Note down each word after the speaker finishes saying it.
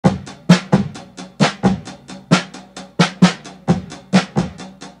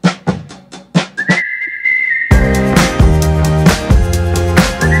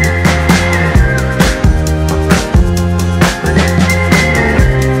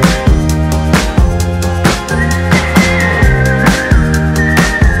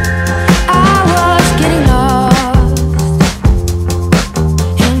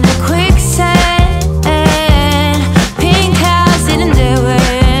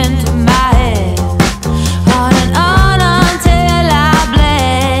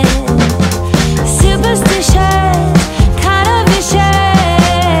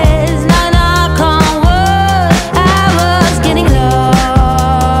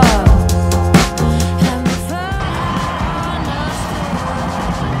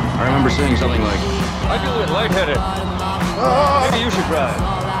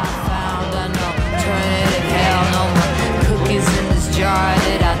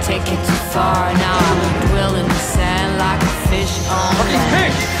I take it too far. Now I dwell in the sand like a fish on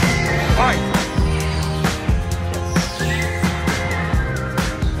land.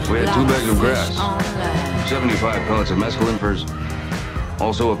 We had 2 bags of grass, 75 pellets of mescaline first,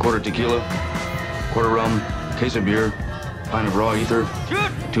 also a quarter tequila, quarter rum, case of beer, pint of raw ether,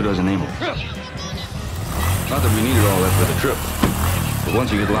 2 dozen amyl. Not that we needed all that for the trip, but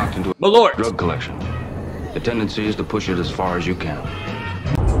once you get locked into a drug collection, the tendency is to push it as far as you can.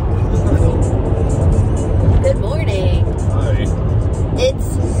 Good morning. Hi.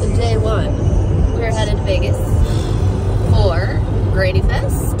 It's day 1. We're headed to Vegas for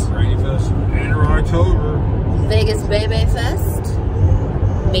Grannyfest. Grannyfest and Rocktober. Vegas Bebe Fest.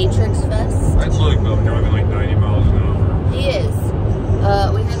 Matrix Fest. That's like about driving like 90 miles an hour. He is.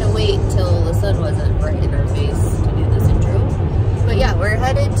 We had to wait till the sun wasn't right in our face to do this intro. But yeah, we're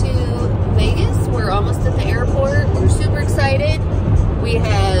headed to Vegas. We're almost at the airport. We're super excited. We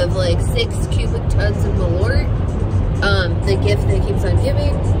have like 6 cubic tons of malort. The gift that keeps on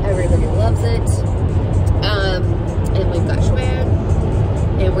giving. Everybody loves it. And we've got Schwan.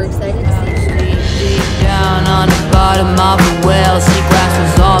 And we're excited to see it. Deep down on the bottom of a well, seagrass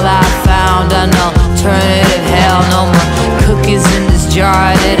was all I found. An alternative hell, no more cookies in this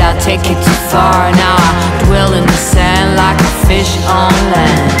jar that I take it too far. Now I dwell in the sand like a fish on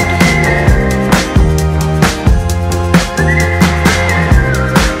land.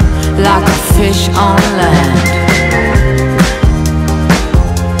 Like a fish on land.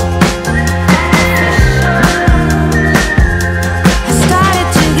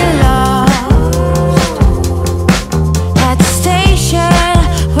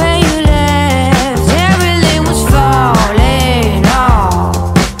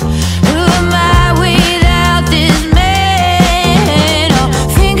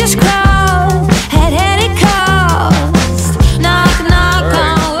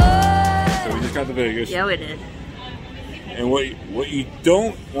 Yeah, we did. And what you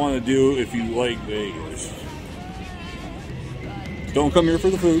don't want to do if you like Vegas, don't come here for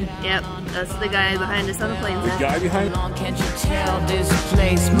the food. Yep, that's the guy behind us on the plane. The guy behind. Can't you tell this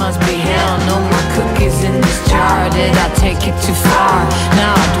place must be hell? No more cookies in this jar. Did I take it too far?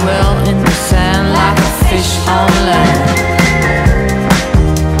 Now I dwell in the sand like a fish on land.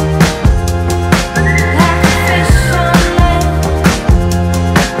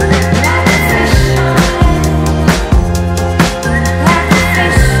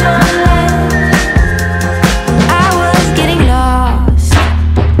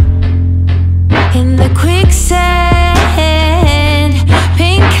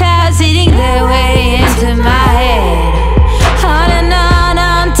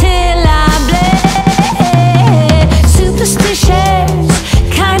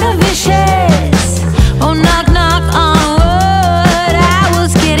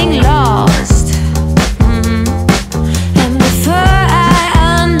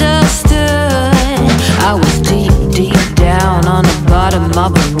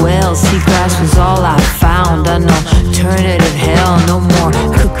 Seagrass was all I found. An alternative hell, no more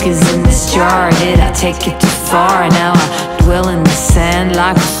cookies in this jar. Did I take it too far? Now I dwell in the sand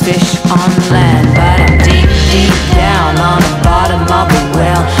like a fish on land. But I'm deep, deep down on the bottom of a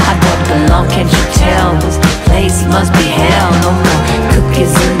well. I don't belong, can't you tell? This place must be hell. No more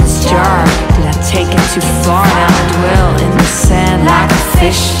cookies in this jar. Did I take it too far? Now I dwell in the sand like a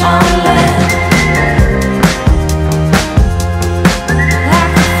fish on land.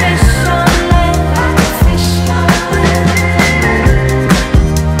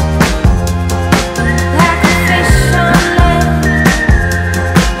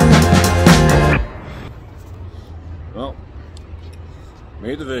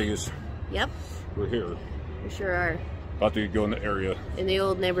 Made to Vegas. Yep. We're here. We sure are. About to go in the area. In the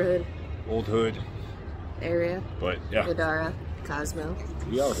old neighborhood. Old hood. Area. But yeah. Vdara. Cosmo.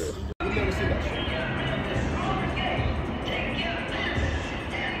 We out here. We've never seen that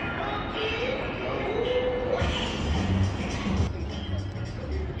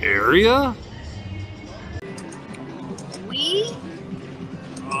shit. Aria? We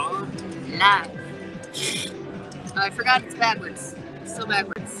are live. Oh, I forgot it's backwards. It's still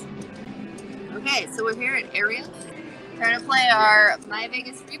backwards. Okay, so we're here at Aria, trying to play our My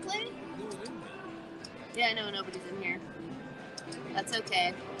Vegas replay. Yeah, I know nobody's in here. That's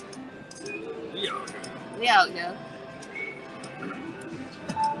okay. We out here.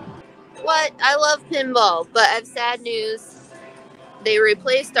 What? I love pinball, but I have sad news. They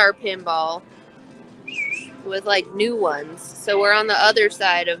replaced our pinball with like new ones. So we're on the other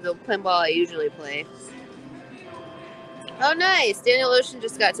side of the pinball I usually play. Oh, nice. Daniel Ocean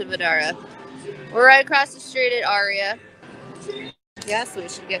just got to Vdara. We're right across the street at Aria. Yes, we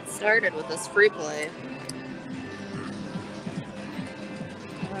should get started with this free play.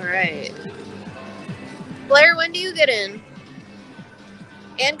 Alright. Blair, when do you get in?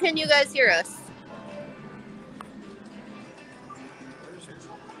 And can you guys hear us?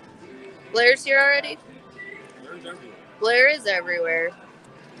 Blair's here already? Blair is everywhere.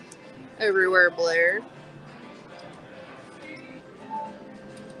 Everywhere, Blair.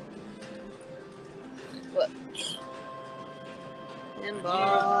 What?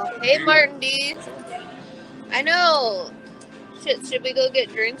 Pinball. Hey, Martin D. I know. Shit, should we go get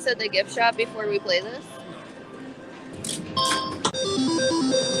drinks at the gift shop before we play this?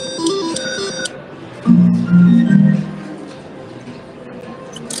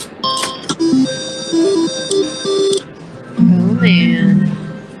 Oh, man.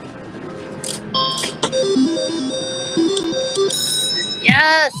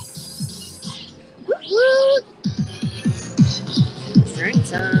 Yes! Woo! Drink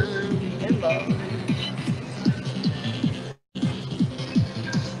time. Pinball.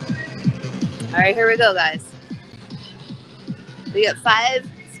 Alright, here we go, guys. We got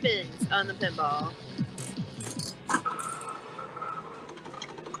 5 spins on the pinball.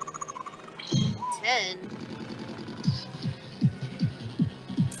 10.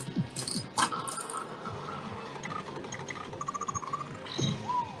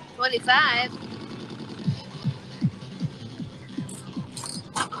 25.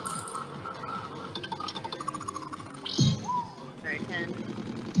 10.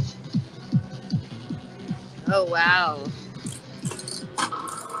 Oh, wow.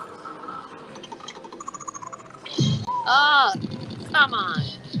 Oh, come on.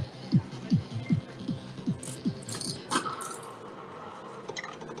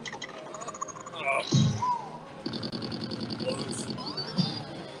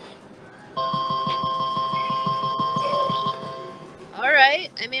 All right.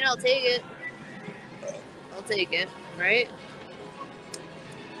 I mean, I'll take it. I'll take it, right?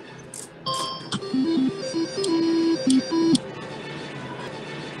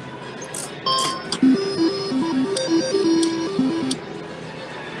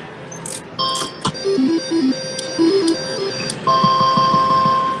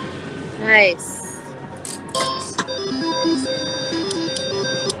 Nice.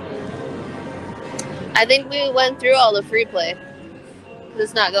 I think we went through all the free play.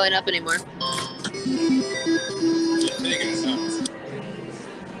 It's not going up anymore.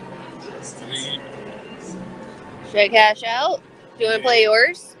 Should I cash out? Do you want to play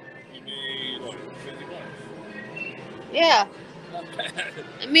yours? You made, what, 50 bucks? Yeah. Not bad.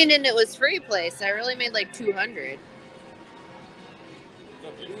 I mean, and it was free play, so I really made like 200.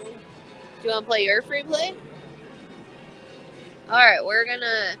 Do you want to play your free play? Alright, we're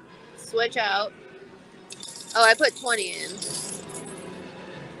gonna switch out. Oh, I put 20 in.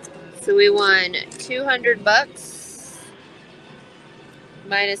 So we won 200 bucks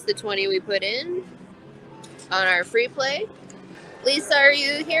minus the 20 we put in on our free play. Lisa, are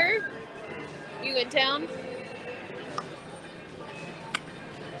you here? You in town?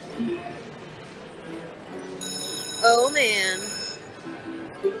 Oh, man.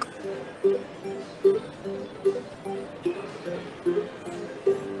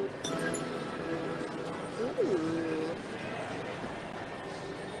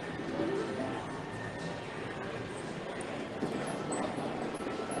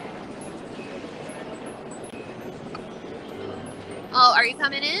 Oh, are you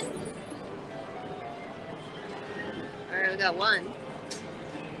coming in? All right, we got one.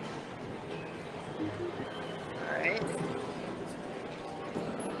 All right.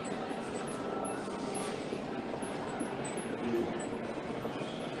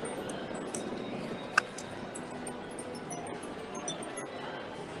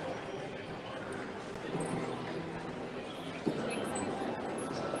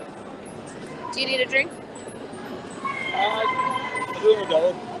 Do you need a drink? I'm doing a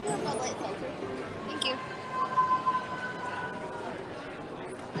dollar. Thank you.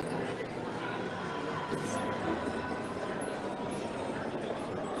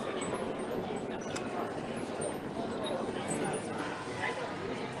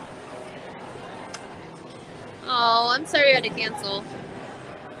 Oh, I'm sorry I had to cancel.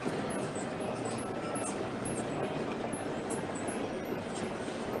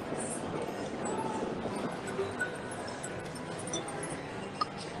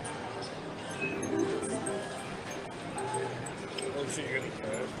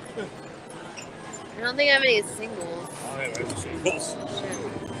 I don't think I have any singles. I have any singles.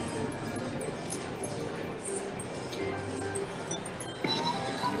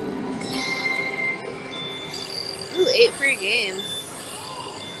 Ooh, 8 free games.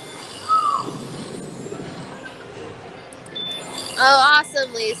 Oh,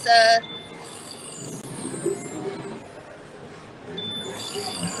 awesome, Lisa.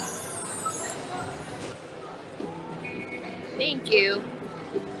 Thank you.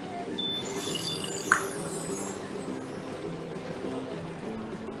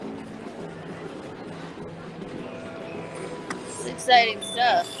 It's exciting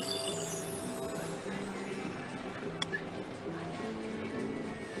stuff.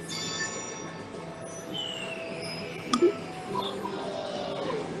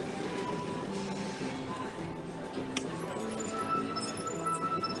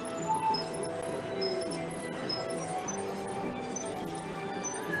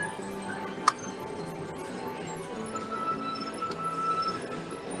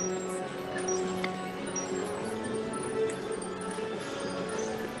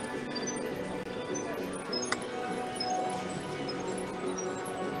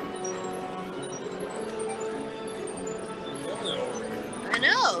 I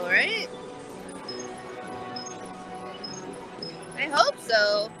know, right? I hope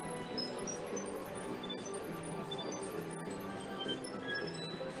so.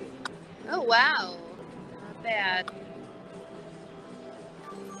 Oh, wow. Not bad.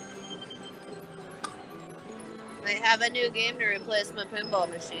 I have a new game to replace my pinball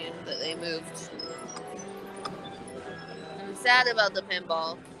machine that they moved. I'm sad about the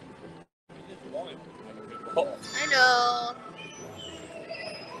pinball. I know.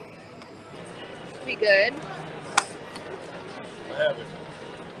 Be good.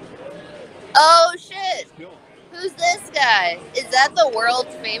 Oh shit! Who's this guy? Is that the world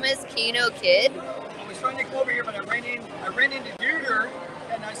famous Keno Kid? I was trying to come over here, but I ran into Vdara,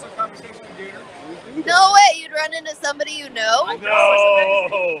 and I started conversation with Vdara. No way! You'd run into somebody you know? I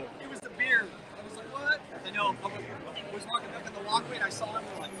know. It was the beard. I was like, what? I know. I was walking up in the walkway, and I saw him.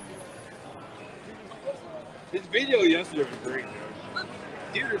 Like, His video yesterday was great,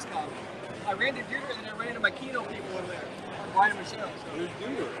 dude. Vdara's coming. I ran to Vdara, and then I ran into my Keno people over there. Ryan and Michelle. So. There's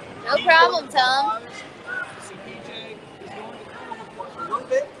Vdara. No problem, Tom. So PJ is going to Carnival for a little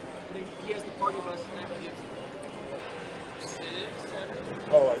bit. And then he has the party bus tonight. 6, 7.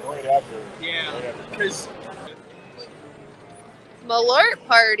 Oh, like right after. Yeah. Because Malort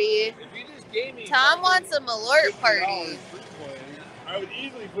party. If you just gave me Tom wants a Malort party. $50 free play, I would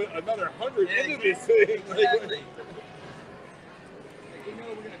easily put another 100 into this thing. Like, exactly. You know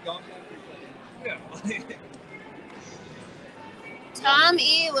we're gonna gong down free play. yeah. Tom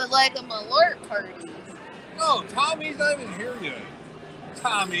E would like a Malort party. No, Tommy's not even here yet.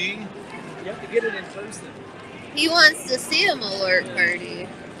 Tommy. You have to get it in person. He wants to see a Malort party.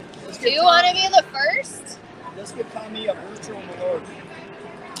 Do you want to be the first? Let's give Tommy a virtual Malort.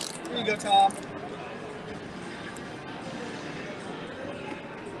 Here you go, Tom.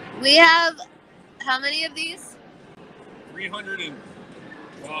 We have how many of these?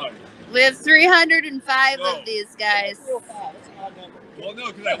 305. We have 305 of these guys. That's real fast. That's an odd number. Well,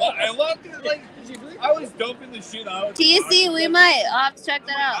 no, because I left it like I was dumping the shit out. TC, we might. I'll have to check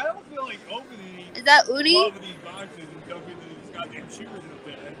that I out. don't feel like opening. Is that Uni? 12 of these boxes and dumping these goddamn shoes in the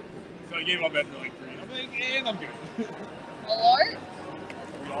bed. So I gave up after like 3. I'm like, and I'm good. Malort?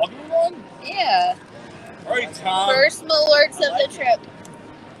 We all doing one? Yeah. All right, Tom. First Malorts of the trip.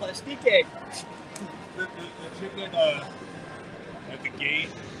 Plastique. The chick at the gate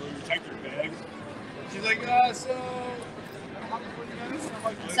where we checked her bags. She's like, so. I'm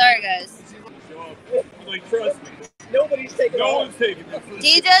like, Sorry, guys. I'm like, trust me. Nobody's taking No off. one's taking this.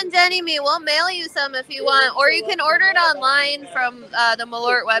 DJ and Jenny Me, we'll mail you some if you want, or you can order it online from the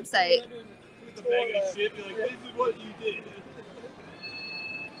Malort website. With the bag of shit, be like, this is what you did.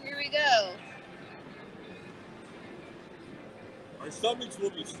 Here we go. Our stomachs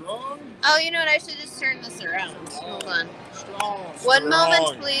will be strong. Oh, you know what? I should just turn this around. Hold on. Strong. One moment,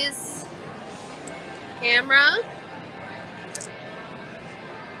 Strong. please. Camera.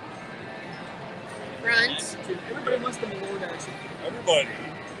 Front. Dude, everybody wants the Malort action. Everybody.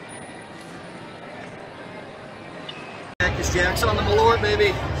 Cactus Jack's on the Malort,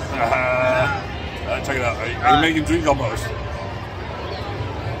 baby. Check it out. Are you making drink almost? There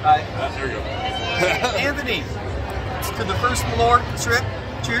we go. Anthony, to the first Malort trip.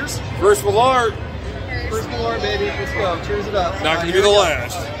 Cheers. First Malort. First Malort, baby. Let's go. Cheers it up. Not gonna be the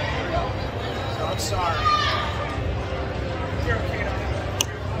last. I'm sorry.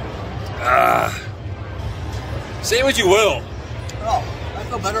 Say what you will. Oh, I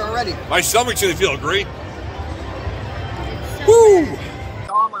feel better already. My stomach's gonna feel great. Woo!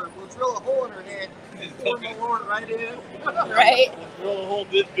 Calmer. We'll drill a hole in her head. Pour Malort right in. Right? Drill a hole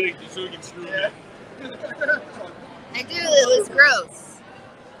this big just so we can screw it. I do. It was gross.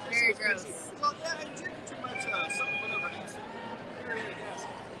 Very gross. Well, yeah, I'm drinking too much something, whatever it is.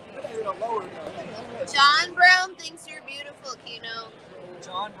 John Brown thinks you're beautiful, Kino.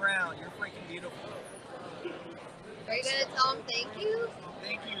 John Brown, you're freaking beautiful. Are you gonna tell him thank you?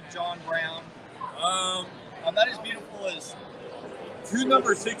 Thank you, John Brown. I'm not as beautiful as 2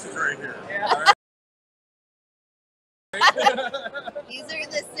 number 6s right here. Yeah. All right? These are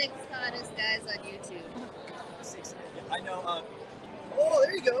the 6 hottest guys on YouTube. I know. Oh,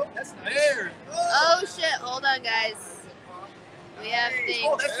 there you go. That's nice. There. Oh shit, hold on guys. We have things.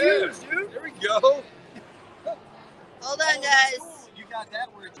 Oh, that's huge, dude. There we go. Hold on guys. You got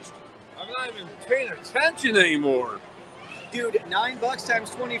that word. I'm not even paying attention anymore. Dude, $9 times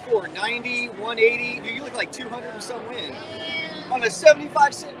 24, 90, 180. Dude, you look like 200 and some win. On a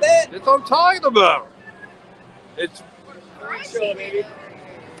 75-cent bet. That's what I'm talking about. It's Great show, baby.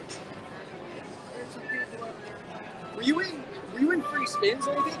 Were you in free spins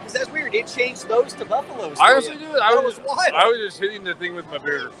or anything? Because that's weird. It changed those to buffaloes. I honestly did. I was wild. just hitting the thing with my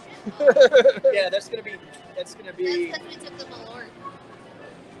beer. Yeah, that's gonna be. That's because we took the Malort.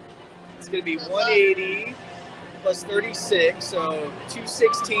 It's gonna be 180 plus 36, so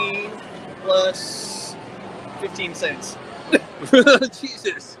 216 plus 15 cents.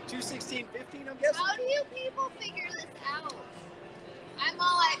 Jesus. 216, 15, I'm guessing. How do you people figure this out? I'm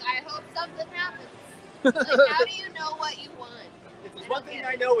all like, I hope something happens. Like, how do you know what you want? If there's one thing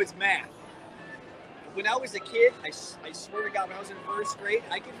I know, it's math. When I was a kid, I swear to God, when I was in 1st grade,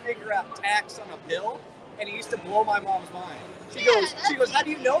 I could figure out tax on a bill, and it used to blow my mom's mind. She goes, how do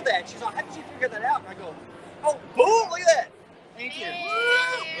you know that? She's like, how did you figure that out? And I go, oh, boom, look at that. Thank you.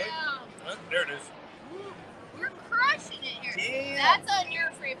 Damn. There it is. We're crushing it here. Damn. That's on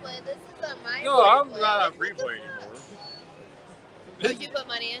your free play. This is on my No, I'm free play. not on free play anymore. Did you put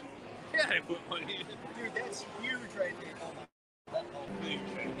money in? Yeah, I put money in. Dude, that's huge right there.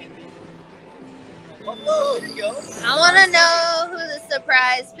 Oh, there you go. I want to know who the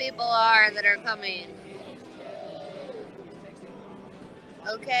surprise people are that are coming.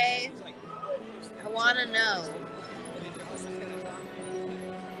 Okay? I want to know.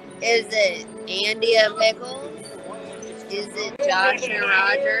 Is it Andy and Pickles? Is it Josh and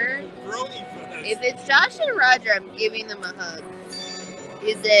Roger? If it's Josh and Roger, I'm giving them a hug.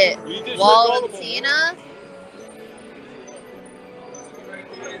 Is it Valentina?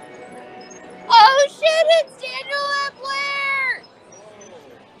 Oh shit, it's Daniel and Blair!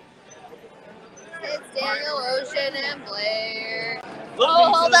 It's Daniel Ocean and Blair.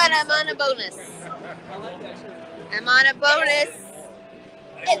 Oh, hold on, I'm on a bonus. I'm on a bonus.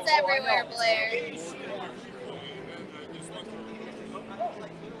 It's everywhere, Blair.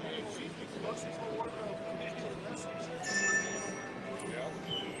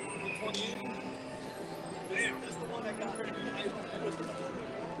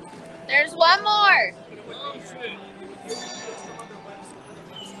 There's one more.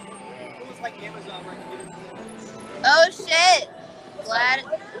 Oh shit. Glad.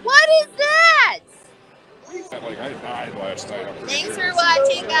 What is that? Like I died last night. Thanks for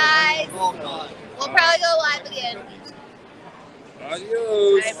watching, guys. We'll probably go live again.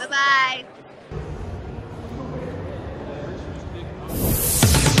 Adios. Alright, bye-bye.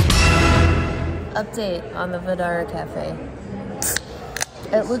 Update on the Vdara Cafe.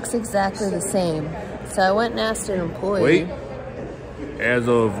 It looks exactly the same. So I went and asked an employee. Wait. As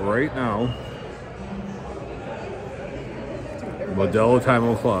of right now, Modelo time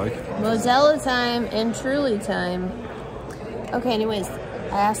o'clock. Mozilla time and Truly time. Okay, anyways,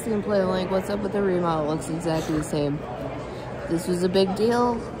 I asked the employee, like, what's up with the remodel? It looks exactly the same. This was a big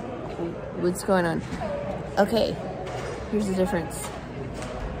deal. What's going on? Okay, here's the difference.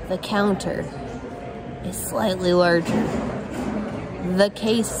 The counter is slightly larger. The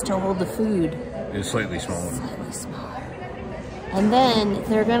case to hold the food It's slightly smaller. slightly smaller. And then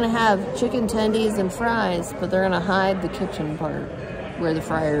they're gonna have chicken tendies and fries, but they're gonna hide the kitchen part where the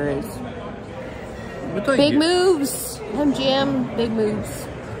fryer is. Big moves, MGM, big moves.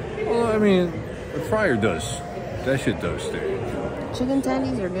 Well, I mean, the fryer does. That shit does stay. Chicken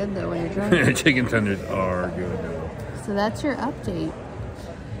tendies are good though when you're drunk. Chicken tenders are good. So that's your update.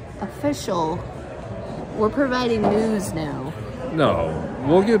 Official. We're providing news now. No,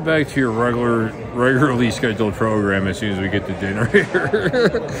 we'll get back to your regularly scheduled program as soon as we get to dinner here.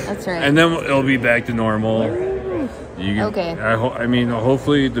 That's right. And then it'll be back to normal. You can, Okay. I mean,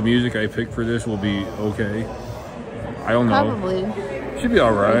 hopefully the music I picked for this will be okay. I don't know. Probably. Should be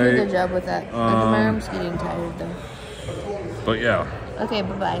all You did a right. good job with that. My arm's getting tired though. But yeah, Okay,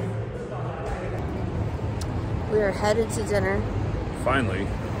 bye-bye. We are headed to dinner. finally.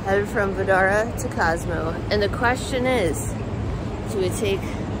 Headed from Vdara to Cosmo. And the question is, do we take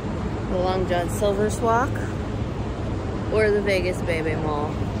the Long John Silver's walk or the Vegas Baby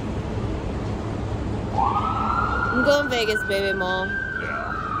Mall? I'm going Vegas Baby Mall.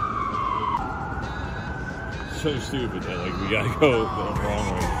 Yeah. So stupid that like we gotta go the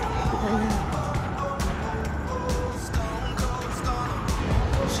wrong way.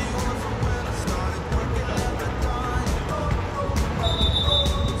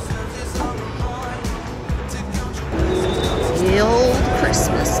 The old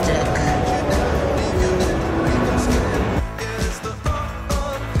Christmas stick.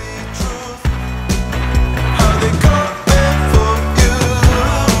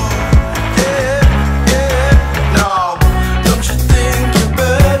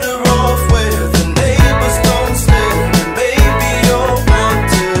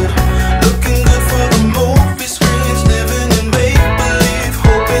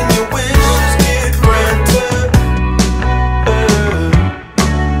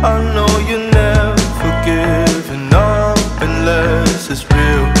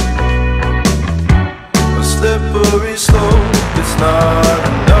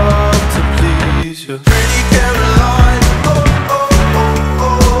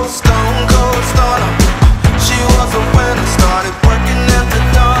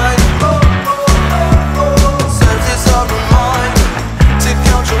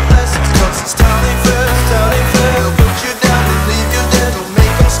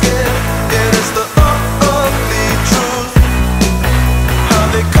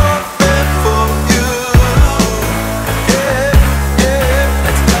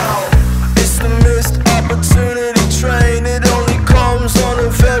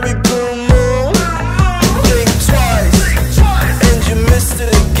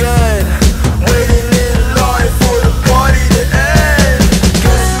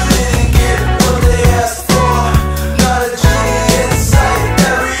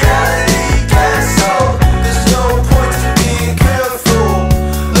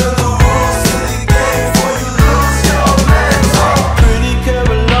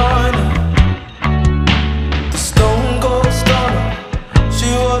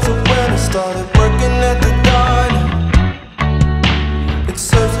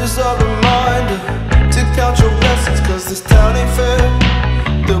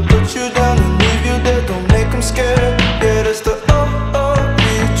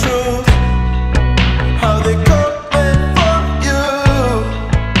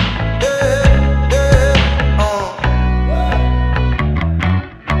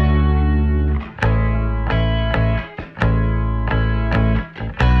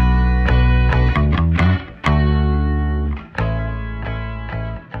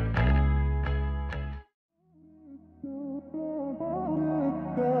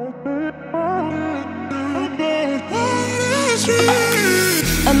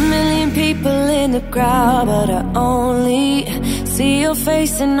 A million people in the crowd, but I only see your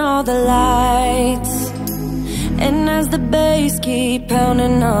face in all the lights. And as the bass keep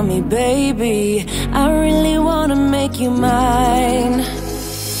pounding on me, baby, I really wanna make you mine.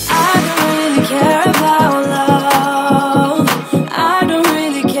 I don't really care about love, I don't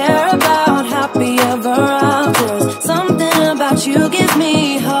really care about happy ever afters. Something about you gives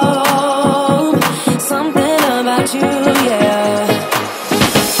me hope, something about you, yeah.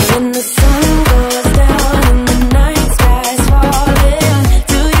 When the sun goes down and the night sky's falling,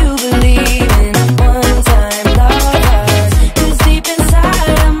 do you believe in one-time lovers? 'Cause deep inside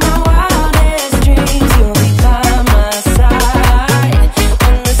of my wildest dreams, you'll be by my side.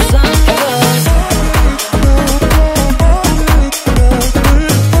 When the sun goes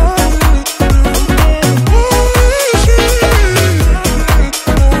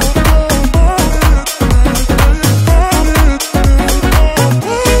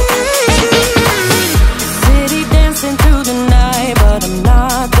city dancing through the night, but I'm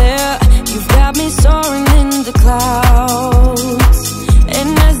not there. You've got me soaring in the clouds, and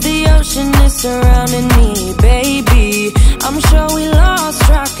as the ocean is surrounding me, baby, I'm sure we lost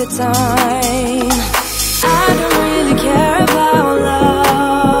track of time. I don't really care about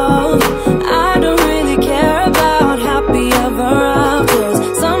love, I don't really care about happy ever afters.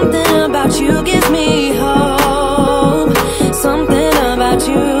 Something about you gives me hope, something about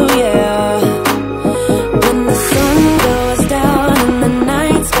you, yeah. When the sun goes down and the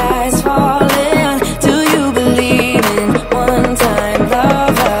night sky's falling, do you believe in one-time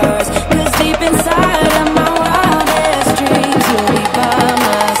lovers? 'Cause deep inside of my wildest dreams, you'll be by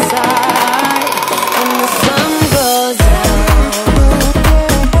my side. When the sun goes down.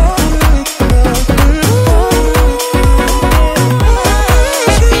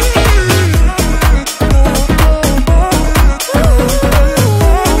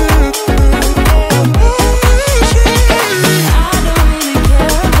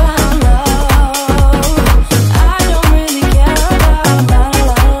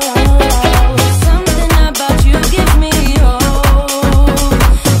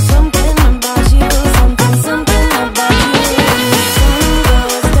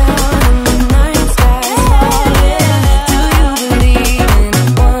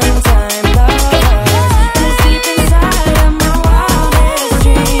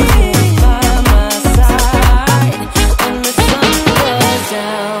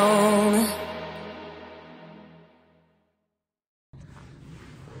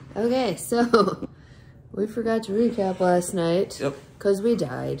 Okay, so we forgot to recap last night. Yep. Because we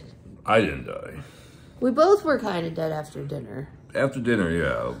died. I didn't die. We both were kind of dead after dinner. After dinner,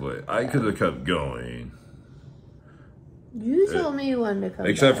 yeah, but I could have kept going. You told me you wanted to come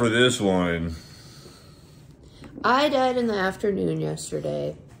Except back. for this one. I died in the afternoon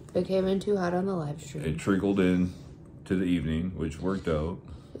yesterday. It came in too hot on the live stream. It trickled in to the evening, which worked out.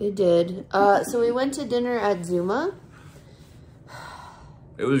 It did. So we went to dinner at Zuma.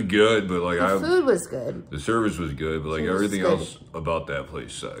 It was good, but like The food was good. the service was good, but like Food was everything good. else about that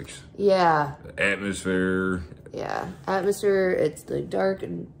place sucks. Yeah. The atmosphere. Yeah. Atmosphere, it's like dark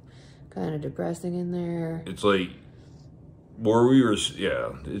and kind of depressing in there. It's like where we were.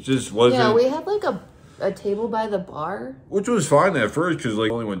 Yeah, it just wasn't. Yeah, we had like a table by the bar. Which was fine at first because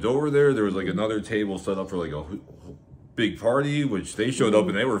like only went over there. There was like another table set up for like a big party, which they showed up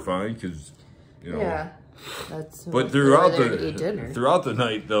and they were fine because you know. Yeah. That's But we were throughout there to eat dinner. throughout the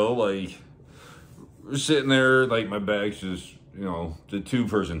night though, like we're sitting there, like my bag's just the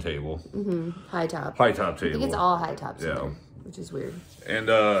 2-person table, High top. high top I table. think it's all high tops in Yeah. there, which is weird. And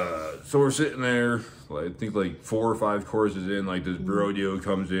so we're sitting there, like, I think like 4 or 5 courses in, like this rodeo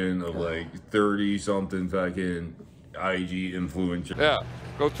comes in of like 30 something fucking IG influencers. Yeah,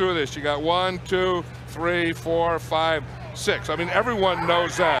 go through this. You got 1, 2, 3, 4, 5, 6. I mean, everyone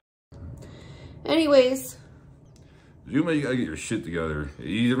knows that. Anyways, Zuma, you gotta get your shit together. You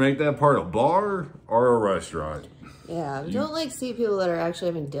either make that part a bar or a restaurant. yeah, we don't like see people that are actually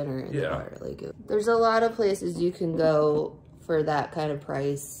having dinner in the Yeah. bar. Like, there's a lot of places you can go for that kind of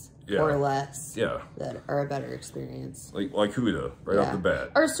price or less. Yeah. That are a better experience. Like Huda, right off the bat.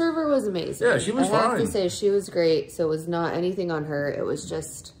 Our server was amazing. Yeah, she was I have fine. to say, she was great. So it was not anything on her. It was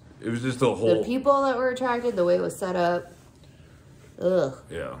just It was just the whole. the people that were attracted, the way it was set up. Ugh.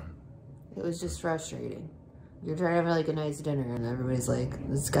 Yeah. It was just frustrating. You're trying to have like a nice dinner and everybody's like,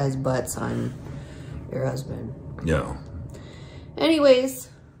 this guy's butt's on your husband. Yeah. Anyways,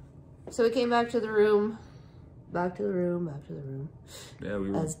 so we came back to the room. Back to the room. Yeah,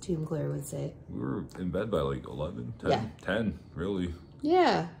 we were. As Team Claire would say. We were in bed by like 11, 10, Yeah. 10, really.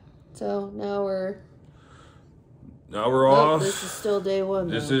 Yeah. So now we're off. This is still day one.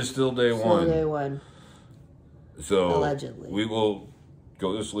 This though. is still day Still one. day one. So Allegedly. we will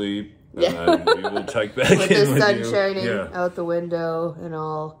go to sleep and Yeah. then we will check back With in the with sun you. shining Yeah. out the window and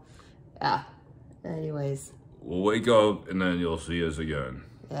all. Yeah. Anyways. We'll wake up and then you'll see us again.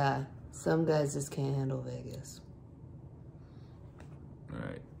 Yeah. Some guys just can't handle Vegas. All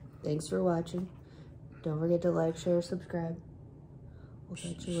right. Thanks for watching. Don't forget to like, share, subscribe. We'll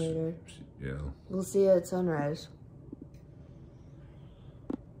catch you later. Yeah. We'll see you at sunrise.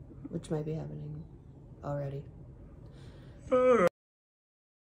 Which might be happening already.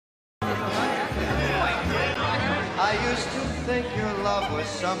 I used to think your love was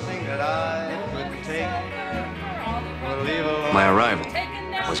something that I could take or leave alone. My arrival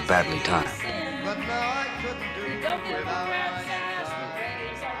was badly timed. But now I couldn't do without.